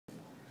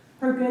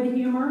her good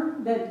humor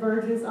that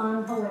verges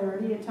on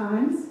hilarity at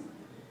times,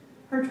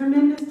 her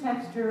tremendous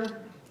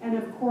texture, and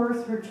of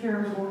course her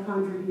charitable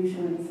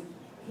contributions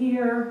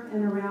here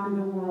and around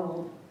the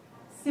world.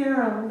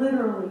 Sara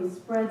literally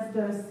spreads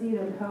those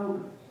seeds of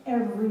hope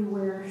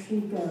everywhere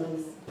she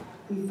goes,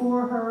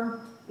 before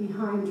her,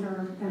 behind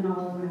her, and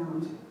all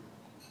around.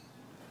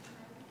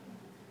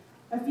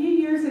 A few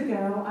years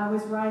ago, I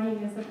was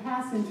riding as a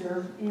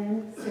passenger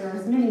in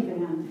Sara's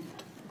minivan.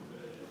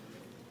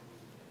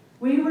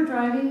 We were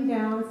driving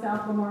down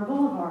South Lamar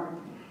Boulevard.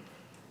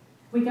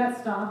 We got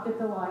stopped at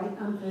the light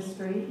on 5th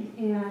Street,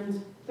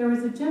 and there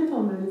was a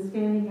gentleman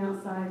standing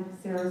outside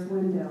Sara's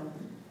window.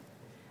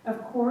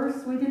 Of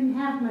course, we didn't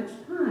have much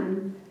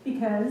time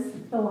because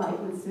the light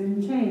would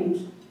soon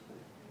change.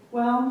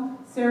 Well,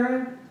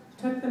 Sara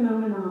took the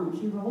moment on.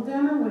 She rolled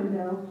down her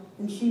window,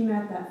 and she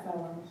met that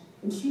fellow,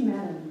 and she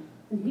met him,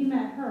 and he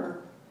met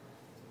her.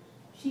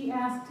 She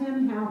asked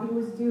him how he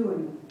was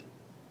doing.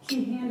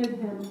 She handed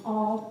him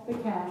all the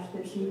cash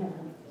that she had.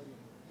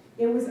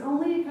 It was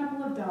only a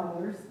couple of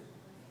dollars,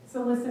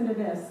 so listen to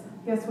this.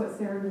 Guess what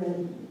Sara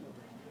did?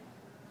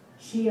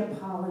 She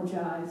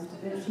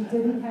apologized that she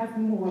didn't have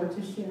more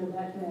to share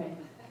that day.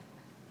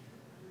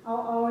 I'll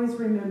always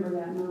remember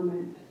that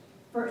moment.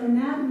 For in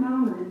that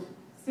moment,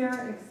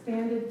 Sara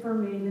expanded for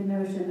me the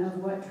notion of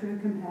what true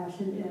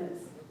compassion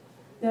is.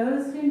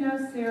 Those who know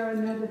Sara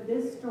know that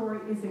this story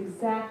is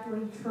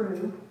exactly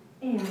true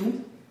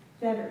and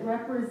that it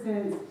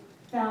represents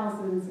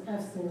thousands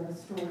of Sara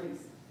stories.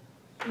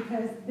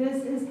 Because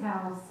this is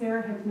how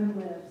Sara Hickman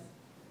lives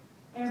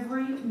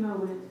every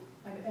moment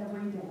of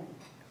every day.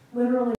 Literally.